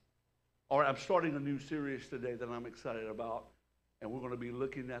All right, I'm starting a new series today that I'm excited about, and we're going to be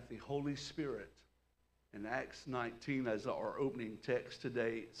looking at the Holy Spirit. In Acts 19 as our opening text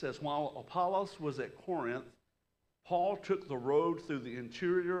today, it says, while Apollos was at Corinth, Paul took the road through the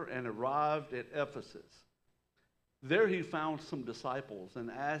interior and arrived at Ephesus. There he found some disciples and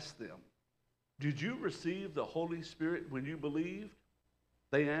asked them, did you receive the Holy Spirit when you believed?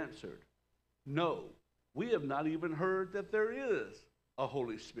 They answered, no, we have not even heard that there is a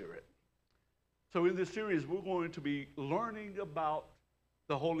Holy Spirit. So in this series, we're going to be learning about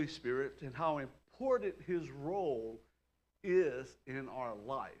the Holy Spirit and how important his role is in our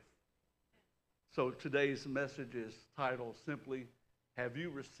life. So today's message is titled simply, have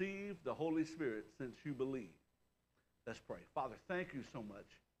you received the Holy Spirit since you believe? Let's pray. Father, thank you so much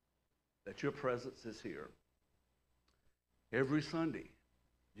that your presence is here. Every Sunday,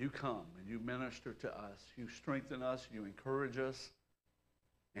 you come and you minister to us. You strengthen us, you encourage us,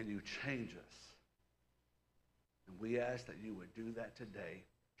 and you change us. And we ask that you would do that today.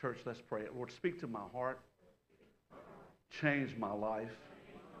 Church, let's pray. Lord, speak to my heart. Change my life.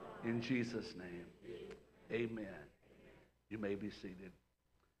 In Jesus' name, amen. You may be seated.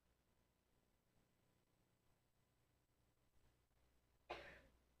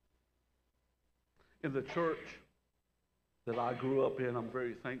 In the church that I grew up in, I'm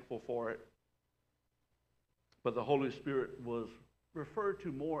very thankful for it. But the Holy Spirit was referred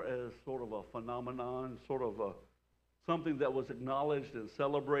to more as sort of a phenomenon, sort of something that was acknowledged and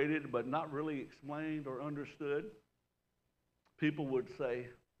celebrated, but not really explained or understood. People would say,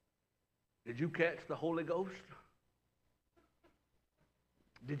 did you catch the Holy Ghost?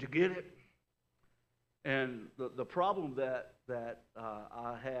 Did you get it? And the problem that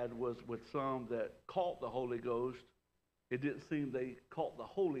I had was with some that caught the Holy Ghost, it didn't seem they caught the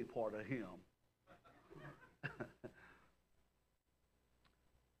holy part of him.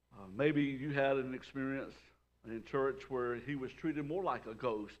 Maybe you had an experience in church where he was treated more like a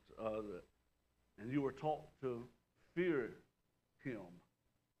ghost, and you were taught to fear him.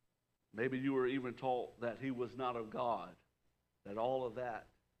 Maybe you were even taught that he was not of God, that all of that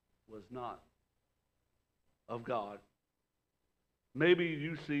was not of God. Maybe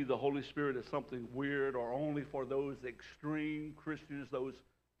you see the Holy Spirit as something weird or only for those extreme Christians, those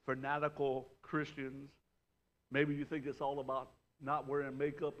fanatical Christians. Maybe you think it's all about not wearing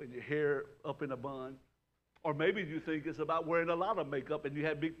makeup and your hair up in a bun. Or maybe you think it's about wearing a lot of makeup and you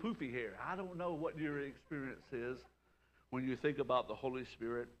have big poofy hair. I don't know what your experience is when you think about the Holy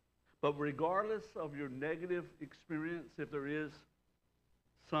Spirit. But regardless of your negative experience, if there is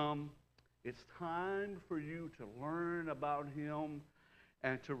some, it's time for you to learn about him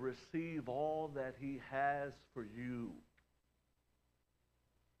and to receive all that he has for you.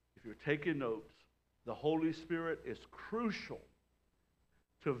 If you're taking notes, the Holy Spirit is crucial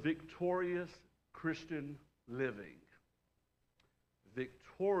to victorious Christian living.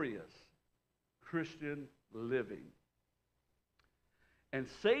 Victorious Christian living. And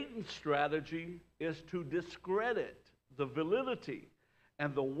Satan's strategy is to discredit the validity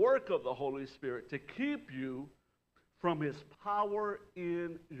and the work of the Holy Spirit to keep you from his power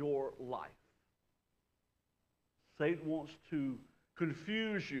in your life. Satan wants to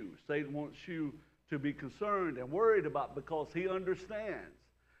confuse you. Satan wants you to be concerned and worried about, because he understands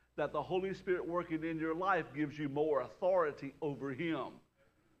that the Holy Spirit working in your life gives you more authority over him.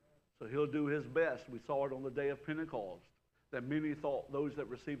 So he'll do his best. We saw it on the day of Pentecost, that many thought those that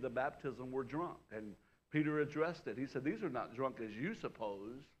received the baptism were drunk. And Peter addressed it. He said, these are not drunk as you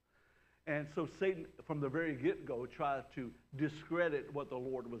suppose. And so Satan, from the very get-go, tried to discredit what the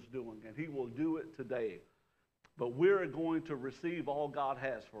Lord was doing. And he will do it today. But we're going to receive all God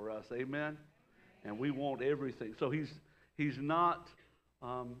has for us. Amen? And we want everything. So he's not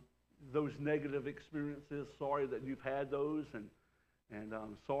those negative experiences. Sorry that you've had those. And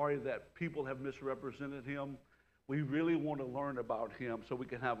sorry that people have misrepresented him. We really want to learn about him so we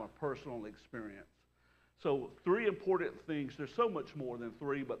can have a personal experience. So 3 important things. There's so much more than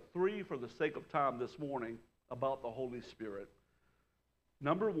 3, but 3 for the sake of time this morning about the Holy Spirit.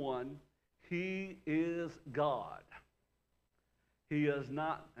 Number 1, he is God. He is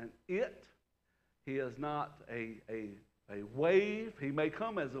not an it. He is not a wave. He may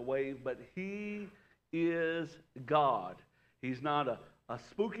come as a wave, but he is God. He's not a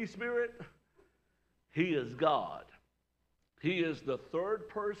spooky spirit. He is God. He is the third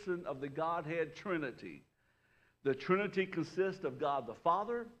person of the Godhead Trinity. The Trinity consists of God the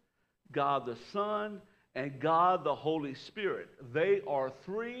Father, God the Son, and God the Holy Spirit. They are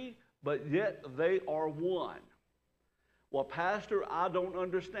 3, but yet they are 1. Well, Pastor, I don't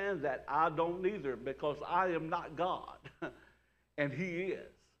understand that. I don't either, because I am not God, and he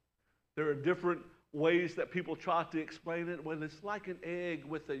is. There are different ways that people try to explain it. Well, it's like an egg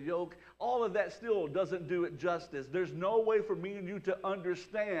with a yolk. All of that still doesn't do it justice. There's no way for me and you to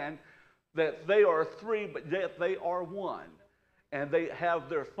understand that they are three, but yet they are one. And they have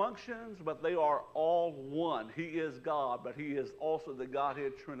their functions, but they are all one. He is God, but he is also the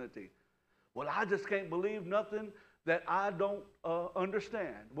Godhead Trinity. Well, I just can't believe nothing that I don't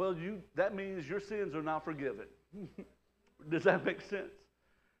understand. Well, that means your sins are not forgiven. Does that make sense?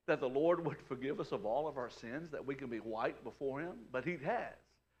 That the Lord would forgive us of all of our sins, that we can be white before him? But he has.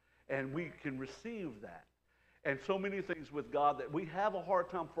 And we can receive that. And so many things with God that we have a hard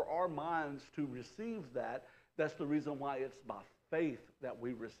time for our minds to receive that. That's the reason why it's by faith that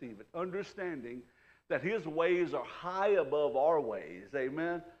we receive it. Understanding that his ways are high above our ways.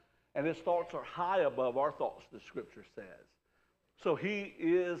 Amen? And his thoughts are high above our thoughts, the scripture says. So he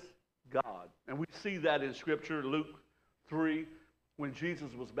is God. And we see that in scripture, Luke 3, when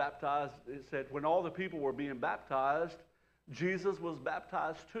Jesus was baptized. It said when all the people were being baptized, Jesus was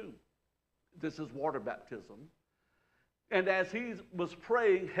baptized too. This is water baptism. And as he was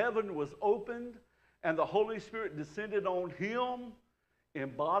praying, heaven was opened, and the Holy Spirit descended on him in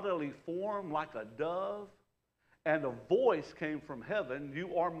bodily form like a dove. And a voice came from heaven,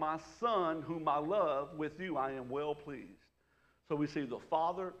 "You are my Son, whom I love. With you I am well pleased." So we see the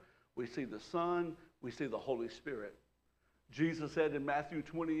Father, we see the Son, we see the Holy Spirit. Jesus said in Matthew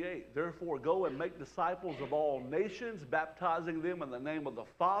 28, "Therefore go and make disciples of all nations, baptizing them in the name of the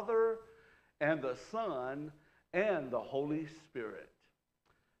Father and the Son and the Holy Spirit."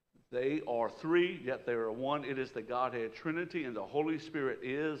 They are three, yet they are one. It is the Godhead Trinity, and the Holy Spirit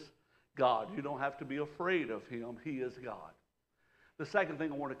is God. You don't have to be afraid of him. He is God. The second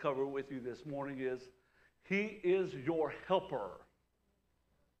thing I want to cover with you this morning is he is your helper.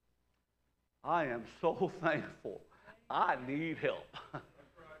 I am so thankful. I need help.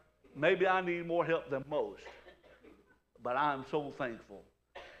 Maybe I need more help than most, but I'm so thankful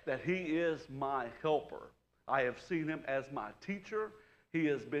that he is my helper. I have seen him as my teacher. He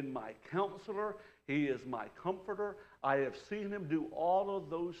has been my counselor. He is my comforter. I have seen him do all of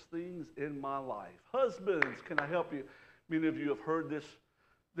those things in my life. Husbands, can I help you? Many of you have heard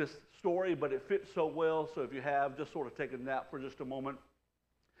this story, but it fits so well. So if you have, just sort of take a nap for just a moment.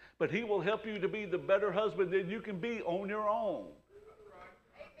 But he will help you to be the better husband than you can be on your own.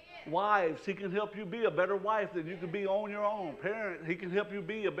 Wives, he can help you be a better wife than you can be on your own. Parent, he can help you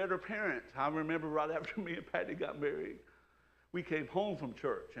be a better parent. I remember right after me and Patty got married, we came home from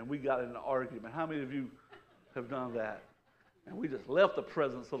church and we got in an argument. How many of you have done that? And we just left the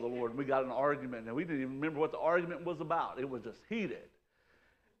presence of the Lord and we got in an argument and we didn't even remember what the argument was about. It was just heated.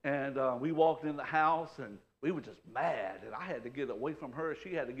 And we walked in the house and we were just mad, and I had to get away from her.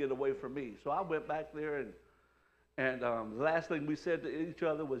 She had to get away from me. So I went back there, and the last thing we said to each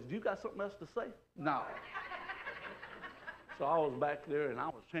other was, "You got something else to say?" No. So I was back there, and I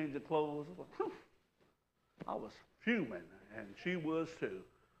was changing clothes. I was fuming, and she was too.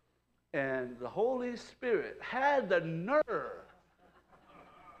 And the Holy Spirit had the nerve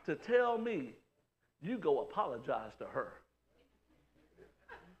to tell me, "You go apologize to her."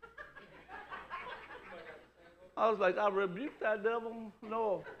 I was like, I rebuked that devil?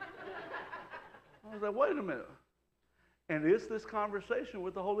 No. I was like, wait a minute. And it's this conversation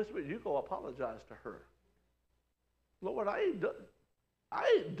with the Holy Spirit. You go apologize to her. Lord, I ain't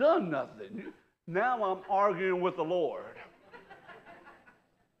done nothing. Now I'm arguing with the Lord.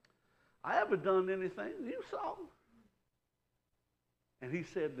 I haven't done anything. You saw. And he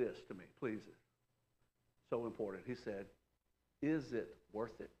said this to me, please. So important. He said, "Is it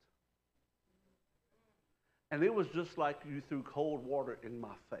worth it?" And it was just like you threw cold water in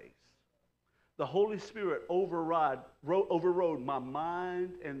my face. The Holy Spirit overrode my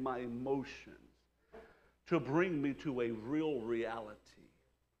mind and my emotions to bring me to a real reality.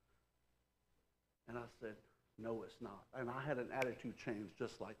 And I said, "No, it's not." And I had an attitude change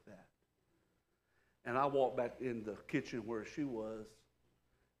just like that. And I walked back in the kitchen where she was,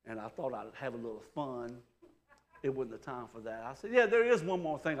 and I thought I'd have a little fun. It wasn't the time for that. I said, "Yeah, there is one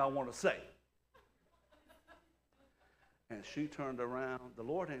more thing I want to say." And she turned around. The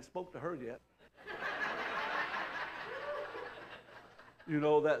Lord ain't spoke to her yet. You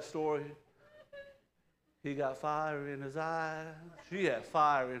know that story? He got fire in his eyes. She had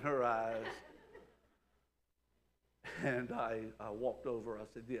fire in her eyes. And I walked over. I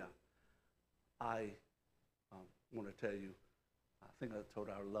said, "Yeah, I want to tell you, I think I told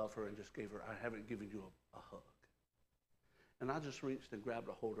her I love her and just gave her, I haven't given you a hug." And I just reached and grabbed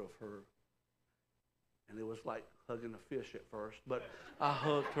a hold of her. And it was like hugging a fish at first, but I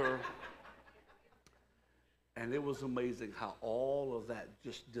hugged her. And it was amazing how all of that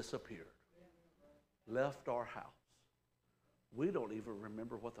just disappeared, left our house. We don't even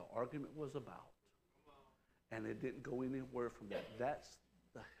remember what the argument was about. And it didn't go anywhere from that. That's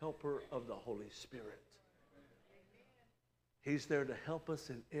the helper of the Holy Spirit. He's there to help us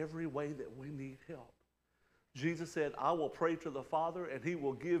in every way that we need help. Jesus said, I will pray to the Father, and he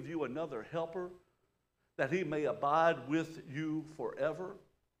will give you another helper, that he may abide with you forever.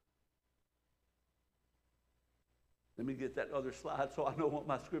 Let me get that other slide so I know what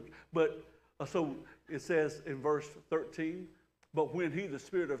my scripture. But so it says in verse 13, but when he, the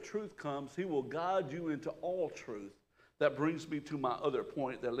Spirit of truth, comes, he will guide you into all truth. That brings me to my other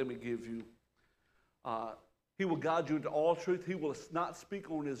point that let me give you. He will guide you into all truth. He will not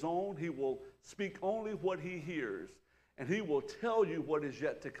speak on his own. He will speak only what he hears, and he will tell you what is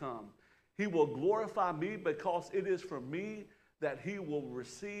yet to come. He will glorify me because it is from me that he will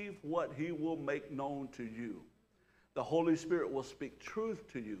receive what he will make known to you. The Holy Spirit will speak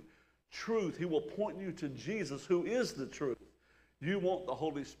truth to you. Truth. He will point you to Jesus, who is the truth. You want the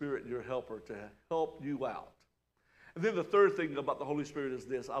Holy Spirit, your helper, to help you out. And then the third thing about the Holy Spirit is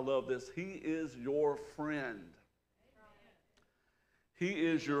this. I love this. He is your friend. He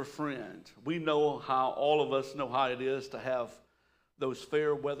is your friend. We know how, all of us know how it is to have those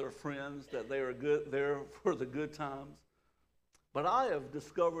fair weather friends, that they are good there for the good times. But I have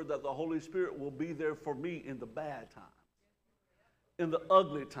discovered that the Holy Spirit will be there for me in the bad times, in the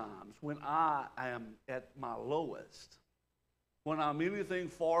ugly times, when I am at my lowest. When I'm anything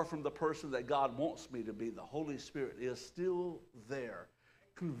far from the person that God wants me to be, the Holy Spirit is still there,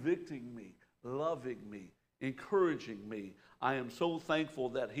 convicting me, loving me, encouraging me. I am so thankful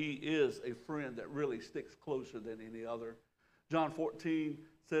that he is a friend that really sticks closer than any other. John 14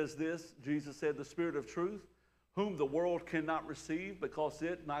 says this. Jesus said, the Spirit of truth, whom the world cannot receive because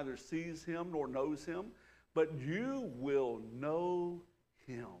it neither sees him nor knows him, but you will know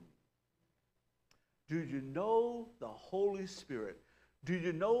him. Do you know the Holy Spirit? Do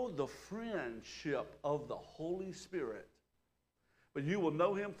you know the friendship of the Holy Spirit? But you will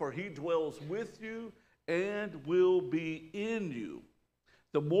know him, for he dwells with you and will be in you.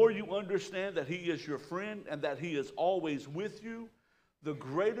 The more you understand that he is your friend and that he is always with you, the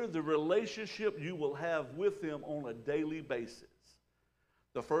greater the relationship you will have with him on a daily basis.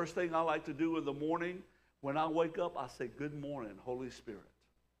 The first thing I like to do in the morning, when I wake up, I say, good morning, Holy Spirit.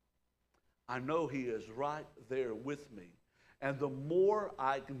 I know he is right there with me. And the more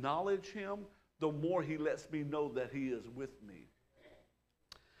I acknowledge him, the more he lets me know that he is with me.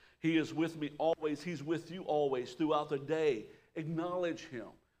 He is with me always. He's with you always throughout the day. Acknowledge him.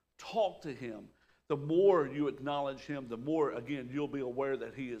 Talk to him. The more you acknowledge him, the more, again, you'll be aware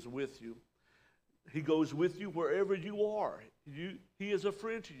that he is with you. He goes with you wherever you are. He is a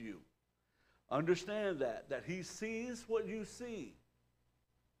friend to you. Understand that he sees what you see.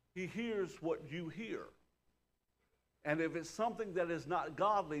 He hears what you hear. And if it's something that is not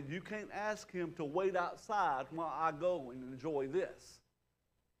godly, you can't ask him to wait outside while I go and enjoy this.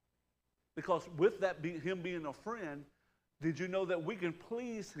 Because with that him being a friend, did you know that we can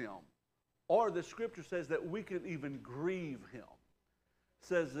please him? Or the scripture says that we can even grieve him. It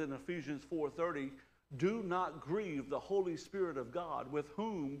says in Ephesians 4:30, do not grieve the Holy Spirit of God, with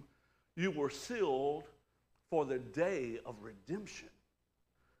whom you were sealed for the day of redemption.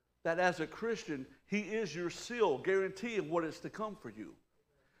 That as a Christian, he is your seal, guaranteeing what is to come for you.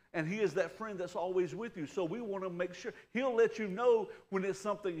 And he is that friend that's always with you. So we want to make sure. He'll let you know when it's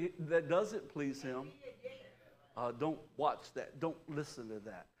something that doesn't please him. Don't watch that. Don't listen to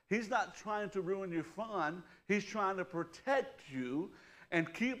that. He's not trying to ruin your fun. He's trying to protect you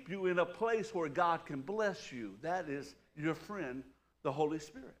and keep you in a place where God can bless you. That is your friend, the Holy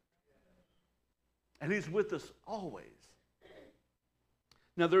Spirit. And he's with us always.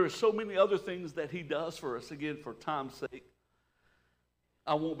 Now, there are so many other things that he does for us. Again, for time's sake,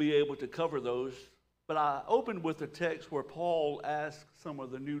 I won't be able to cover those. But I opened with a text where Paul asked some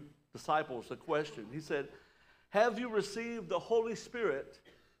of the new disciples a question. He said, have you received the Holy Spirit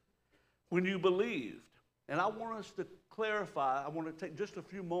when you believed? And I want us to clarify, I want to take just a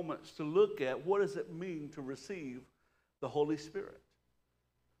few moments to look at what does it mean to receive the Holy Spirit.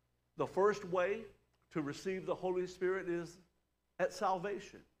 The first way to receive the Holy Spirit is at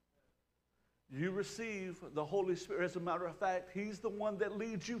salvation. You receive the Holy Spirit. As a matter of fact, he's the one that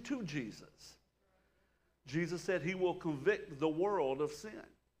leads you to Jesus. Jesus said he will convict the world of sin.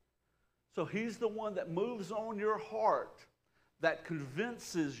 So he's the one that moves on your heart, that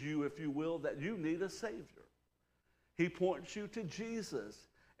convinces you, if you will, that you need a Savior. He points you to Jesus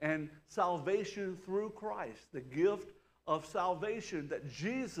and salvation through Christ, the gift of salvation that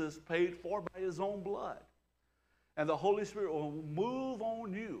Jesus paid for by his own blood. and the Holy Spirit will move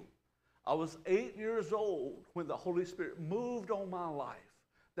on you. I was 8 years old when the Holy Spirit moved on my life,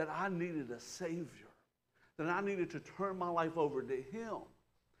 that I needed a Savior, that I needed to turn my life over to Him.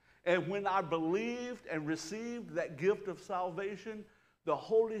 And when I believed and received that gift of salvation, the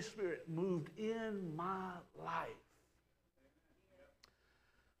Holy Spirit moved in my life.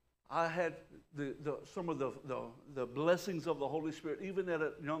 I had some of the blessings of the Holy Spirit. Even at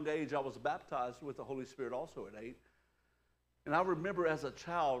a young age, I was baptized with the Holy Spirit also at 8. And I remember as a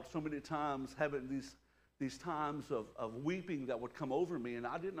child so many times having these times of weeping that would come over me, and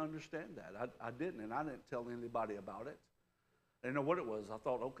I didn't understand that. I didn't, and I didn't tell anybody about it. I didn't know what it was. I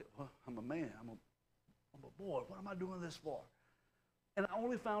thought, okay, well, I'm a man. I'm a boy. What am I doing this for? And I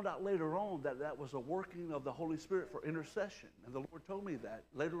only found out later on that that was a working of the Holy Spirit for intercession. And the Lord told me that.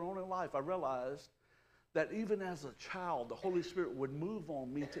 Later on in life, I realized that even as a child, the Holy Spirit would move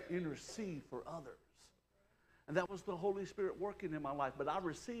on me to intercede for others. And that was the Holy Spirit working in my life. But I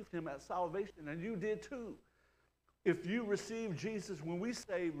received Him at salvation, and you did too. If you receive Jesus, when we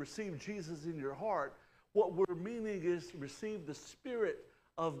say receive Jesus in your heart, what we're meaning is receive the Spirit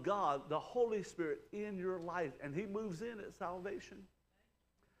of God, the Holy Spirit in your life. And He moves in at salvation.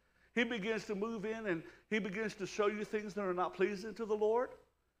 He begins to move in, and He begins to show you things that are not pleasing to the Lord.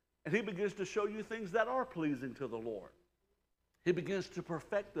 And He begins to show you things that are pleasing to the Lord. He begins to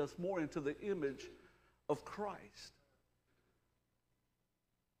perfect us more into the image of Christ.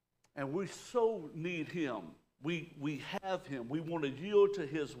 And we so need Him. We have Him. We want to yield to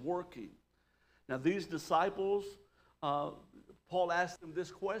His working. Now these disciples, Paul asked them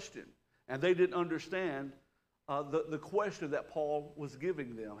this question, and they didn't understand the question that Paul was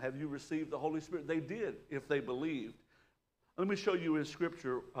giving them. Have you received the Holy Spirit? They did if they believed. Let me show you in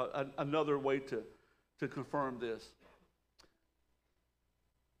Scripture another way to confirm this.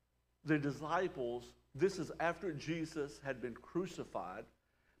 The disciples, this is after Jesus had been crucified,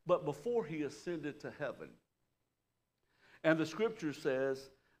 but before He ascended to heaven. And the Scripture says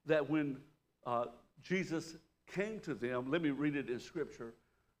that when Jesus came to them, let me read it in Scripture.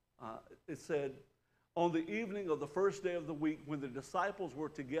 It said, on the evening of the first day of the week, when the disciples were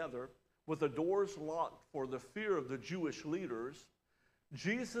together with the doors locked for the fear of the Jewish leaders,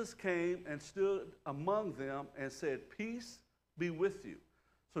 Jesus came and stood among them and said, peace be with you.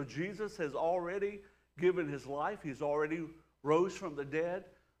 So Jesus has already given His life. He's already rose from the dead.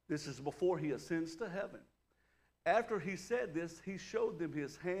 This is before He ascends to heaven. After He said this, He showed them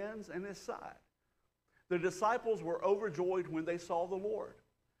His hands and His side. The disciples were overjoyed when they saw the Lord.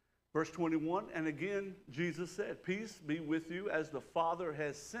 Verse 21, and again Jesus said, peace be with you. As the Father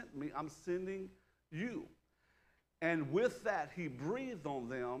has sent me, I'm sending you. And with that, He breathed on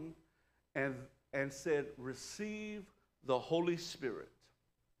them and said, receive the Holy Spirit.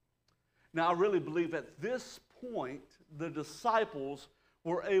 Now, I really believe at this point, the disciples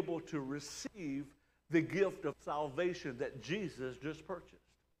were able to receive the gift of salvation that Jesus just purchased.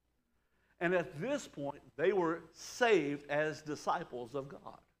 And at this point, they were saved as disciples of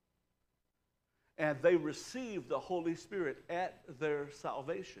God. And they received the Holy Spirit at their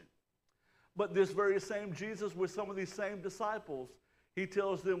salvation. But this very same Jesus with some of these same disciples, He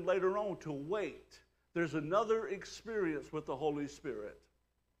tells them later on to wait. There's another experience with the Holy Spirit.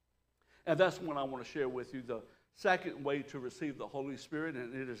 And that's what I want to share with you, the second way to receive the Holy Spirit,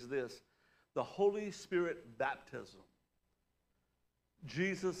 and it is this, the Holy Spirit baptism.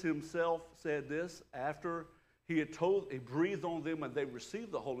 Jesus Himself said this after He breathed on them and they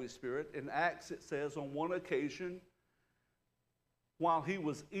received the Holy Spirit. In Acts it says on one occasion, while He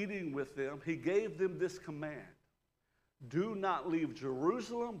was eating with them, He gave them this command. Do not leave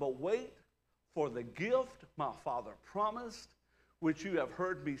Jerusalem, but wait for the gift my Father promised, which you have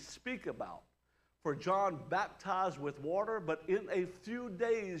heard me speak about. For John baptized with water, but in a few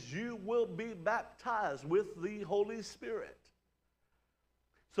days you will be baptized with the Holy Spirit.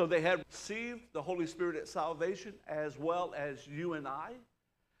 So they had received the Holy Spirit at salvation as well as you and I.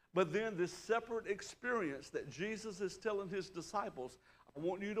 But then this separate experience that Jesus is telling His disciples, I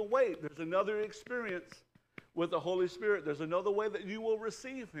want you to wait. There's another experience with the Holy Spirit. There's another way that you will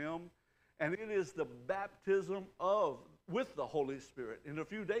receive Him, and it is the baptism with the Holy Spirit. In a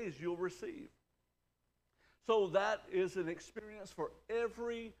few days you'll receive. So that is an experience for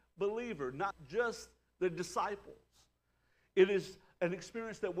every believer, not just the disciples. It is an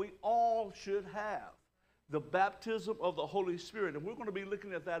experience that we all should have, the baptism of the Holy Spirit. And we're going to be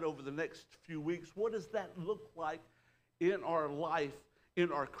looking at that over the next few weeks. What does that look like in our life,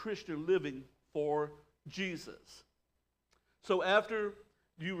 in our Christian living for Jesus? So after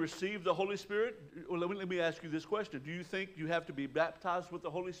you receive the Holy Spirit, let me ask you this question. Do you think you have to be baptized with the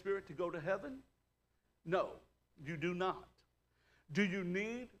Holy Spirit to go to heaven? No. You do not. Do you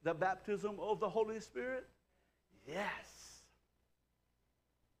need the baptism of the Holy Spirit? Yes.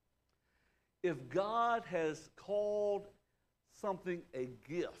 If God has called something a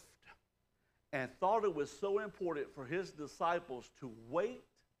gift and thought it was so important for his disciples to wait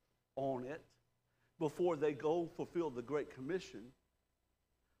on it before they go fulfill the Great Commission,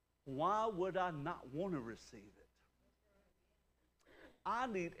 why would I not want to receive it? I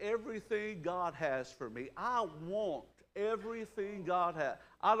need everything God has for me. I want everything God has.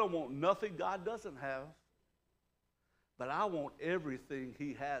 I don't want nothing God doesn't have, but I want everything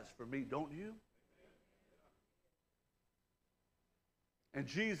he has for me, don't you? And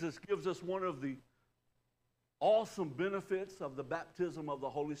Jesus gives us one of the awesome benefits of the baptism of the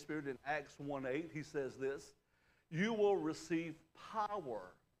Holy Spirit in Acts 1:8. He says this, you will receive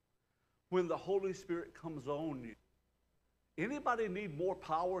power when the Holy Spirit comes on you. Anybody need more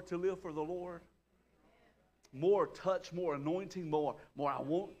power to live for the Lord? More touch, more anointing, more I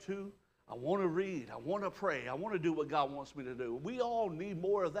want to read, I want to pray, I want to do what God wants me to do. We all need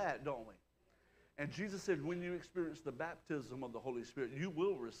more of that, don't we? And Jesus said, when you experience the baptism of the Holy Spirit, you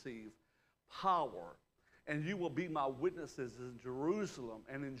will receive power, and you will be my witnesses in Jerusalem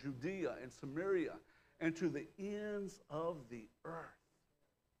and in Judea and Samaria and to the ends of the earth.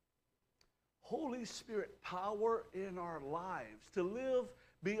 Holy Spirit, power in our lives to live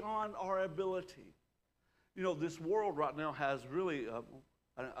beyond our ability. You know, this world right now has really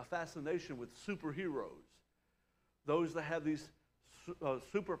a fascination with superheroes, those that have these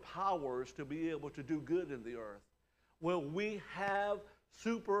superpowers to be able to do good in the earth. Well, we have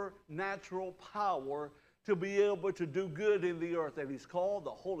supernatural power to be able to do good in the earth, and he's called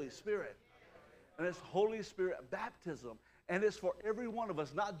the Holy Spirit. And it's Holy Spirit baptism. And it's for every one of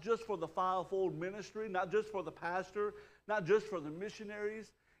us, not just for the fivefold ministry, not just for the pastor, not just for the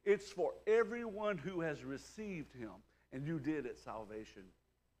missionaries. It's for everyone who has received him, and you did at salvation.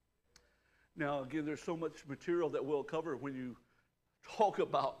 Now, again, there's so much material that we'll cover when you talk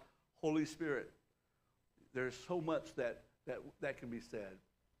about Holy Spirit. There's so much that can be said.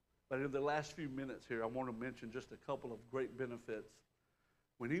 But in the last few minutes here, I want to mention just a couple of great benefits.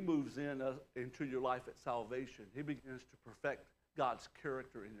 When he moves into your life at salvation, he begins to perfect God's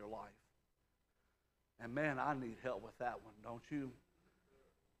character in your life. And man, I need help with that one, don't you?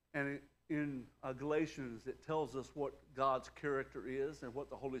 And in Galatians, it tells us what God's character is and what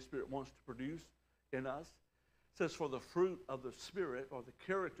the Holy Spirit wants to produce in us. It says, for the fruit of the Spirit, or the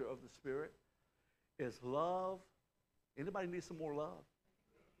character of the Spirit, is love. Anybody need some more love?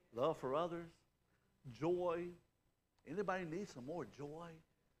 Love for others. Joy. Anybody need some more joy?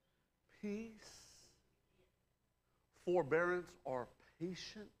 Peace. Forbearance or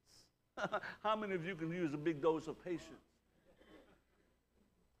patience. How many of you can use a big dose of patience?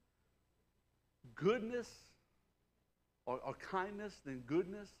 Goodness or kindness, then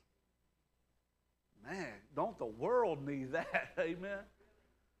goodness. Man, don't the world need that? Amen.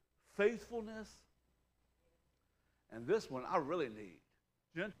 Faithfulness. And this one I really need.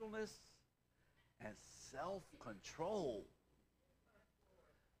 Gentleness and self-control.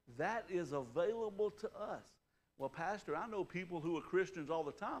 That is available to us. Well, Pastor, I know people who are Christians all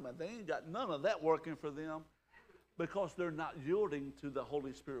the time, and they ain't got none of that working for them because they're not yielding to the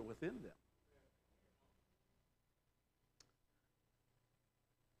Holy Spirit within them.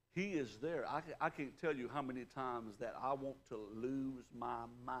 He is there. I can't tell you how many times that I want to lose my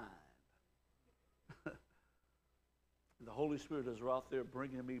mind. The Holy Spirit is right there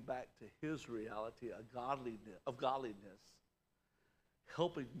bringing me back to his reality of godliness,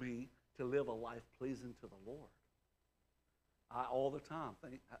 helping me to live a life pleasing to the Lord. I all the time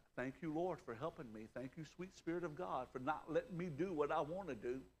thank you, Lord, for helping me. Thank you, sweet Spirit of God, for not letting me do what I want to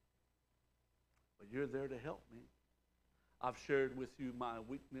do. But you're there to help me. I've shared with you my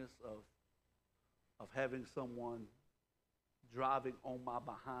weakness of having someone driving on my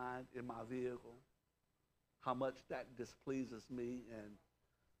behind in my vehicle, how much that displeases me. And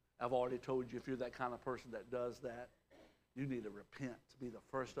I've already told you, if you're that kind of person that does that, you need to repent to be the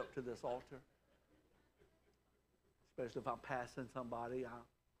first up to this altar. Especially if I'm passing somebody,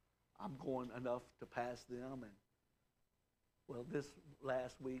 I'm going enough to pass them. And well, this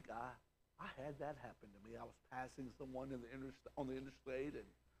last week, I had that happen to me. I was passing someone on the interstate, and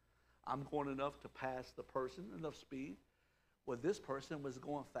I'm going enough to pass the person, enough speed. Well, this person was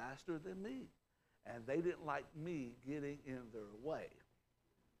going faster than me, and they didn't like me getting in their way.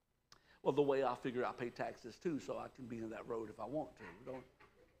 Well, the way I figure I pay taxes too, so I can be in that road if I want to.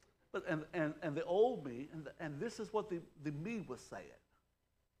 But and the old me, and this is what the me was saying: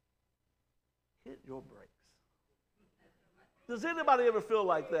 hit your brakes. Does anybody ever feel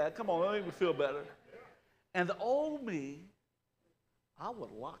like that? Come on, let me feel better. And the old me, I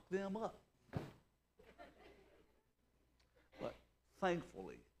would lock them up. But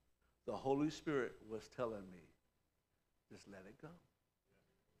thankfully, the Holy Spirit was telling me, just let it go.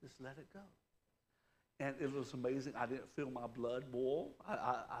 Just let it go. And it was amazing. I didn't feel my blood boil.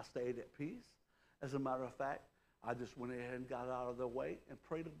 I stayed at peace. As a matter of fact, I just went ahead and got out of their way and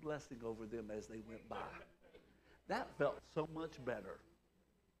prayed a blessing over them as they went by. That felt so much better.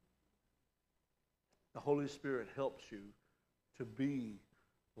 The Holy Spirit helps you to be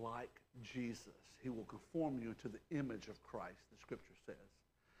like Jesus. He will conform you to the image of Christ, the scripture says.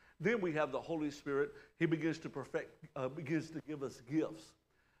 Then we have the Holy Spirit. He begins to begins to give us gifts.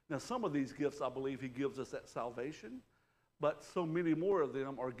 Now, some of these gifts, I believe he gives us at salvation, but so many more of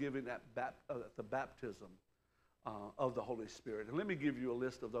them are given at the baptism of the Holy Spirit. And let me give you a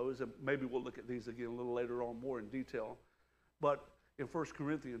list of those, and maybe we'll look at these again a little later on more in detail. But in 1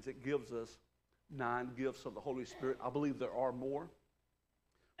 Corinthians, it gives us 9 gifts of the Holy Spirit. I believe there are more.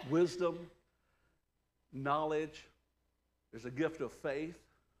 Wisdom, knowledge, there's a gift of faith,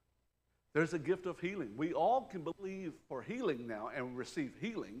 there's a gift of healing. We all can believe for healing now and receive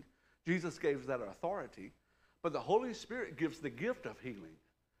healing. Jesus gave that authority. But the Holy Spirit gives the gift of healing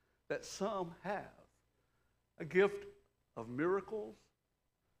that some have. A gift of miracles,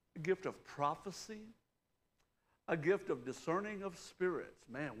 a gift of prophecy, a gift of discerning of spirits.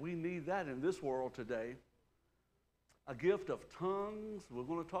 Man, we need that in this world today. A gift of tongues. We're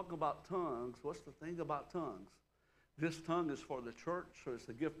going to talk about tongues. What's the thing about tongues? This tongue is for the church, so it's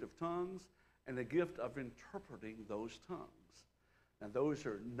the gift of tongues and the gift of interpreting those tongues. And those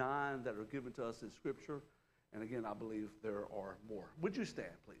are 9 that are given to us in Scripture. And again, I believe there are more. Would you stand,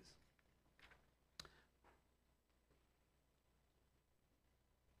 please?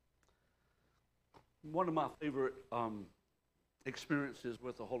 One of my favorite experiences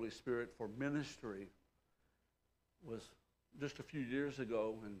with the Holy Spirit for ministry was just a few years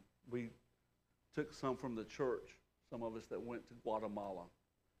ago, and we took some from the church, some of us that went to Guatemala,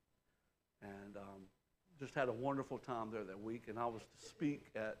 and just had a wonderful time there that week. And I was to speak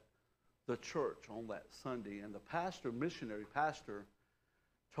at the church on that Sunday, and the pastor, missionary pastor,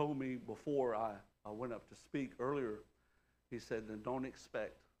 told me before I went up to speak earlier, he said, then don't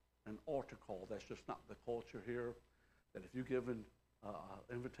expect an altar call. That's just not the culture here, that if you give an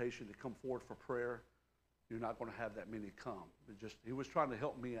invitation to come forward for prayer, you're not going to have that many come. He was trying to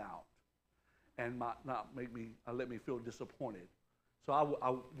help me out and not let me feel disappointed. So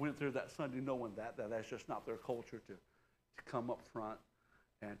I went through that Sunday knowing that that's just not their culture to come up front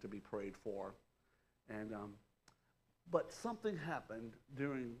and to be prayed for. And but something happened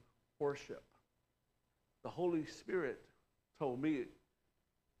during worship. The Holy Spirit told me,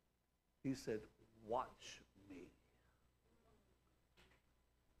 he said, watch me.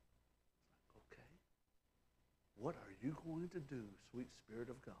 Okay. What are you going to do, sweet Spirit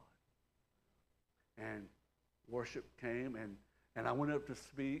of God? And worship came, and I went up to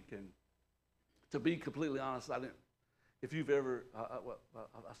speak, and to be completely honest, I didn't. If you've ever,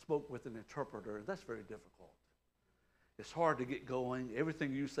 I spoke with an interpreter, that's very difficult. It's hard to get going.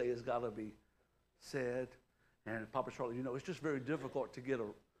 Everything you say has got to be said. And Papa Charlie, it's just very difficult to get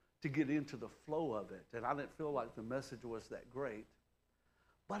into the flow of it. And I didn't feel like the message was that great.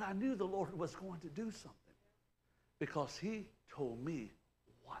 But I knew the Lord was going to do something because he told me,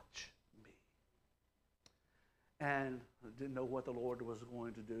 watch me. And I didn't know what the Lord was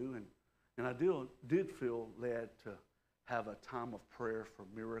going to do. And I did feel led to have a time of prayer for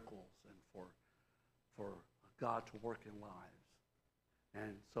miracles and for God to work in lives.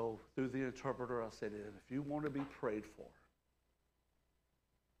 And so through the interpreter, I said, if you want to be prayed for,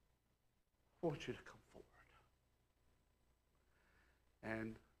 I want you to come forward.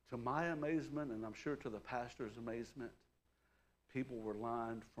 And to my amazement, and I'm sure to the pastor's amazement, people were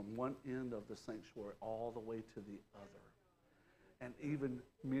lined from one end of the sanctuary all the way to the other. And even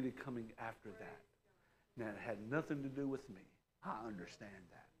many coming after that. Now, it had nothing to do with me. I understand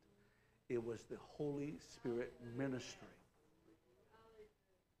that. It was the Holy Spirit ministry.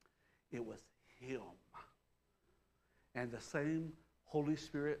 It was him. And the same Holy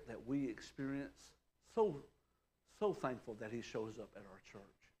Spirit that we experience, so thankful that he shows up at our church.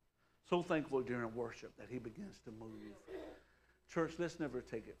 So thankful during worship that he begins to move. Church, let's never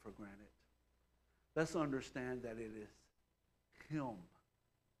take it for granted. Let's understand that it is him.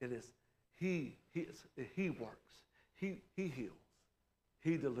 It is he works. He heals.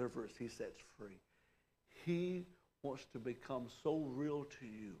 He delivers. He sets free. He wants to become so real to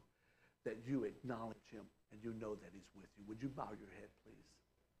you that you acknowledge him and you know that he's with you. Would you bow your head, please?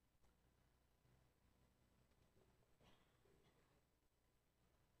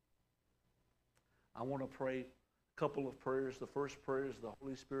 I want to pray a couple of prayers. The first prayer is the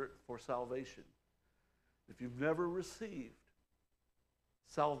Holy Spirit for salvation. If you've never received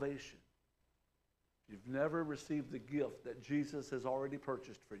salvation, if you've never received the gift that Jesus has already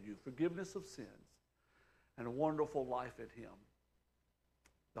purchased for you, forgiveness of sins and a wonderful life at him,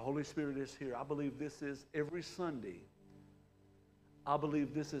 the Holy Spirit is here. I believe this is every Sunday. I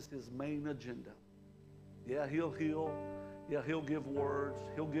believe this is his main agenda. Yeah, he'll heal. Yeah, he'll give words.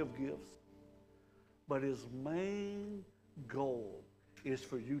 He'll give gifts. But his main goal is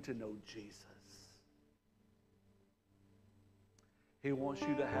for you to know Jesus. He wants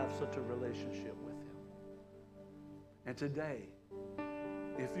you to have such a relationship with him. And today,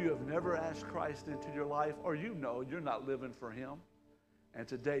 if you have never asked Christ into your life, or you know you're not living for him, and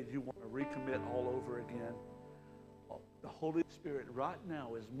today you want to recommit all over again, the Holy Spirit right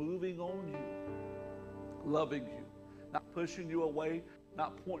now is moving on you, loving you, not pushing you away,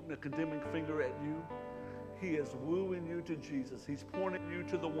 not pointing a condemning finger at you. He is wooing you to Jesus. He's pointing you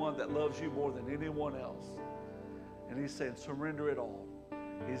to the one that loves you more than anyone else. And he's saying, surrender it all.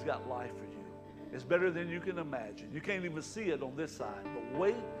 He's got life for you. It's better than you can imagine. You can't even see it on this side, but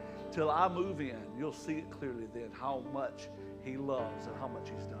wait till I move in. You'll see it clearly then how much he loves and how much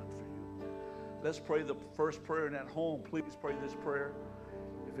he's done for you. Let's pray the first prayer, and at home, please pray this prayer.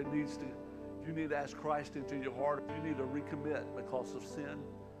 If you need to ask Christ into your heart, if you need to recommit because of sin,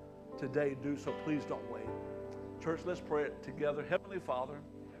 today do so. Please don't wait. Church, let's pray it together. Heavenly Father,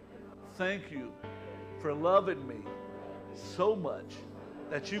 thank you for loving me so much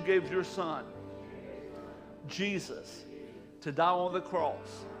that you gave your son, Jesus, to die on the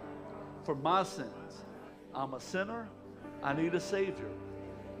cross for my sins. I'm a sinner. I need a Savior.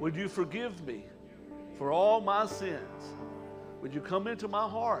 Would you forgive me for all my sins? Would you come into my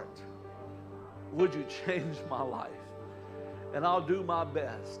heart? Would you change my life? And I'll do my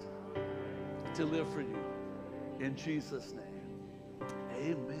best to live for you. In Jesus' name,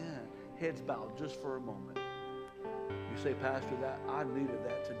 amen. Heads bowed just for a moment. You say, Pastor, I needed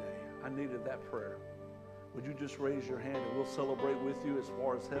that today. I needed that prayer. Would you just raise your hand and we'll celebrate with you as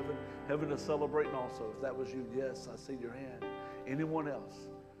far as heaven. Heaven is celebrating also. If that was you, yes, I see your hand. Anyone else?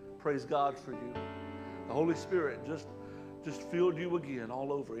 Praise God for you. The Holy Spirit just filled you again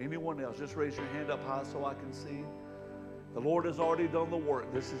all over. Anyone else? Just raise your hand up high so I can see. The Lord has already done the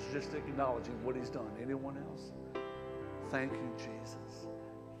work. This is just acknowledging what he's done. Anyone else? Thank you, Jesus.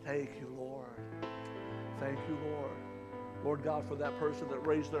 Thank you, Lord. Thank you, Lord. Lord God, for that person that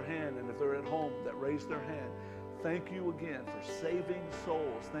raised their hand, and if they're at home that raised their hand, thank you again for saving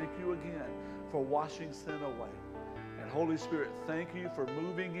souls. Thank you again for washing sin away. And Holy Spirit, thank you for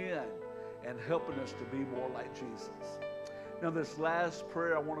moving in and helping us to be more like Jesus. Now, this last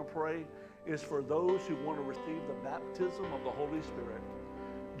prayer I want to pray is for those who want to receive the baptism of the Holy Spirit.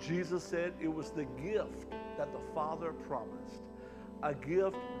 Jesus said it was the gift that the Father promised. A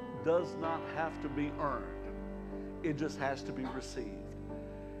gift does not have to be earned. It just has to be received.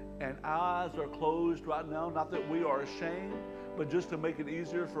 And eyes are closed right now, not that we are ashamed, but just to make it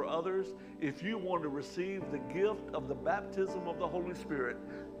easier for others. If you want to receive the gift of the baptism of the Holy Spirit,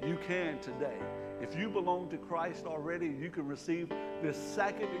 you can today. If you belong to Christ already, you can receive this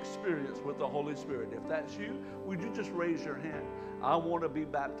second experience with the Holy Spirit. If that's you, would you just raise your hand? I want to be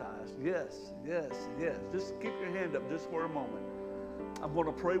baptized. Yes, yes, yes. Just keep your hand up just for a moment. I'm going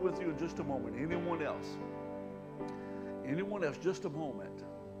to pray with you in just a moment. Anyone else? Anyone else? Just a moment.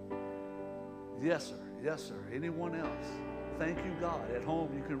 Yes, sir. Yes, sir. Anyone else? Thank you, God. At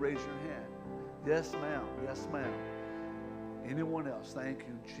home, you can raise your hand. Yes, ma'am. Yes, ma'am. Anyone else? Thank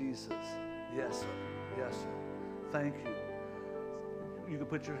you, Jesus. Yes, sir. Yes, sir. Thank you. You can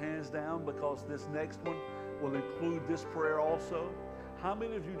put your hands down because this next one will include this prayer also. How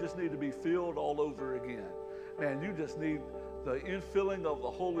many of you just need to be filled all over again? Man, you just need the infilling of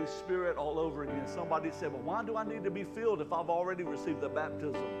the Holy Spirit all over again. Somebody said, well, why do I need to be filled if I've already received the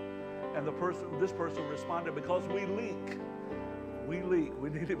baptism? And this person responded, because we leak. We leak.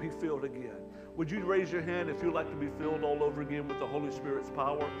 We need to be filled again. Would you raise your hand if you'd like to be filled all over again with the Holy Spirit's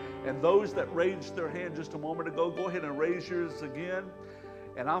power? And those that raised their hand just a moment ago, go ahead and raise yours again.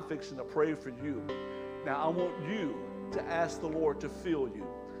 And I'm fixing to pray for you. Now, I want you to ask the Lord to fill you.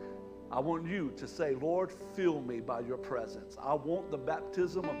 I want you to say, Lord, fill me by your presence. I want the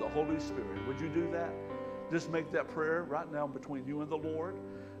baptism of the Holy Spirit. Would you do that? Just make that prayer right now between you and the Lord.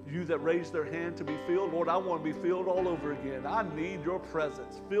 You that raised their hand to be filled, Lord, I want to be filled all over again. I need your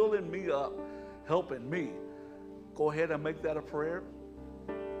presence, filling me up, helping me. Go ahead and make that a prayer.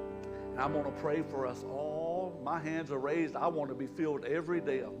 And I'm going to pray for us all. My hands are raised. I want to be filled every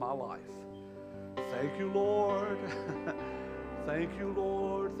day of my life. Thank you, Lord. Thank you,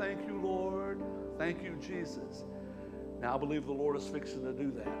 Lord. Thank you, Lord. Thank you, Jesus. Now I believe the Lord is fixing to do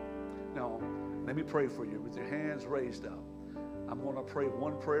that. Now, let me pray for you with your hands raised up. I'm going to pray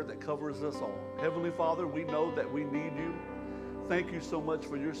one prayer that covers us all. Heavenly Father, we know that we need you. Thank you so much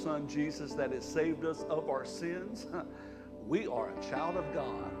for your son, Jesus, that has saved us of our sins. We are a child of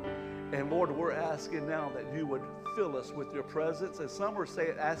God. And Lord, we're asking now that you would fill us with your presence. And some are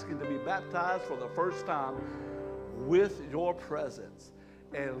asking to be baptized for the first time with your presence.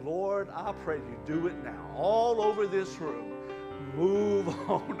 And Lord, I pray you do it now. All over this room, move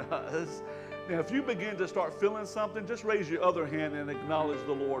on us. Now, if you begin to start feeling something, just raise your other hand and acknowledge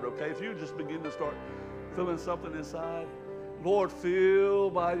the Lord, okay? If you just begin to start feeling something inside, Lord,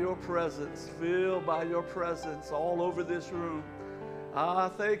 fill by your presence all over this room. I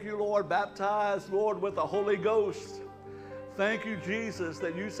thank you, Lord, baptized, Lord, with the Holy Ghost. Thank you, Jesus,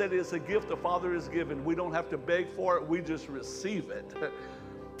 that you said it's a gift the Father has given. We don't have to beg for it. We just receive it.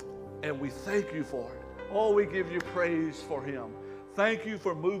 And we thank you for it. Oh, we give you praise for him. Thank you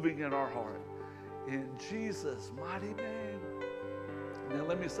for moving in our heart. In Jesus' mighty name. Now,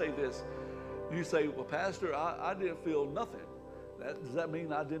 let me say this. You say, well, Pastor, I didn't feel nothing. Does that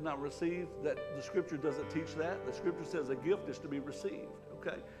mean I did not receive? That the Scripture doesn't teach that. The Scripture says a gift is to be received,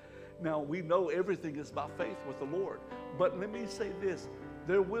 okay? Now, we know everything is by faith with the Lord. But let me say this.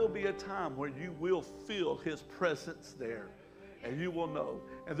 There will be a time where you will feel his presence there. And you will know.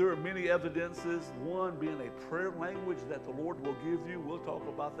 And there are many evidences, one being a prayer language that the Lord will give you. We'll talk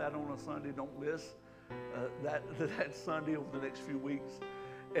about that on a Sunday. Don't miss that Sunday over the next few weeks.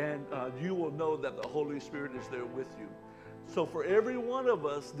 And you will know that the Holy Spirit is there with you. So for every one of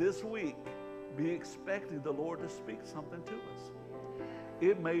us this week, be expecting the Lord to speak something to us.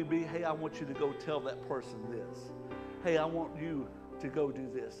 It may be, hey, I want you to go tell that person this. Hey, I want you to go do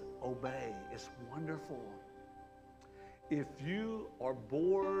this. Obey. It's wonderful. If you are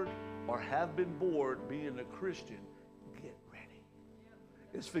bored or have been bored being a Christian, get ready.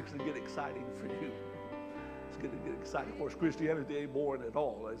 It's fixing to get exciting for you. It's going to get exciting. Of course, Christianity ain't boring at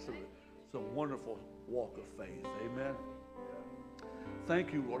all. It's a wonderful walk of faith. Amen.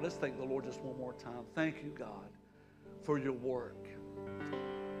 Thank you, Lord. Let's thank the Lord just one more time. Thank you, God, for your work.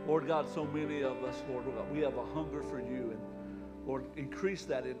 Lord God, so many of us, Lord God, we have a hunger for you. And Lord, increase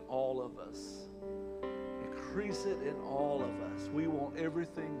that in all of us. Increase it in all of us. We want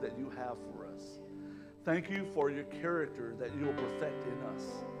everything that you have for us. Thank you for your character that you'll perfect in us.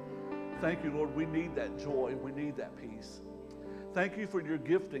 Thank you, Lord. We need that joy. We need that peace. Thank you for your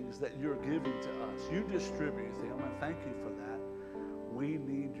giftings that you're giving to us. You distribute them, and thank you for that. We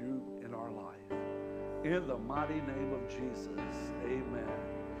need you in our life. In the mighty name of Jesus, amen.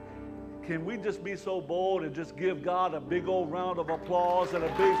 Can we just be so bold and just give God a big old round of applause and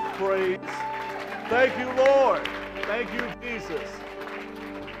a big praise? Thank you, Lord. Thank you, Jesus.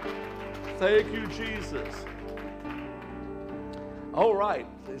 Thank you, Jesus. All right.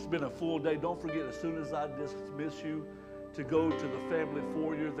 It's been a full day. Don't forget, as soon as I dismiss you, to go to the family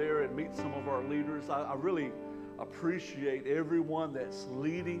foyer there and meet some of our leaders. I really appreciate everyone that's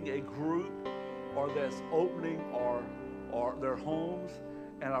leading a group or that's opening or their homes.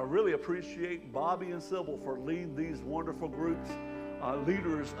 And I really appreciate Bobby and Sybil for leading these wonderful groups.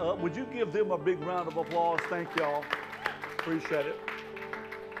 Leaders up. Would you give them a big round of applause? Thank y'all. Appreciate it.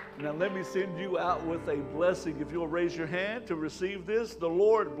 Now let me send you out with a blessing. If you'll raise your hand to receive this. The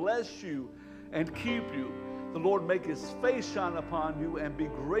Lord bless you and keep you. The Lord make his face shine upon you and be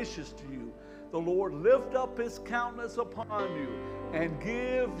gracious to you. The Lord lift up his countenance upon you and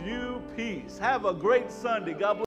give you peace. Have a great Sunday. God bless.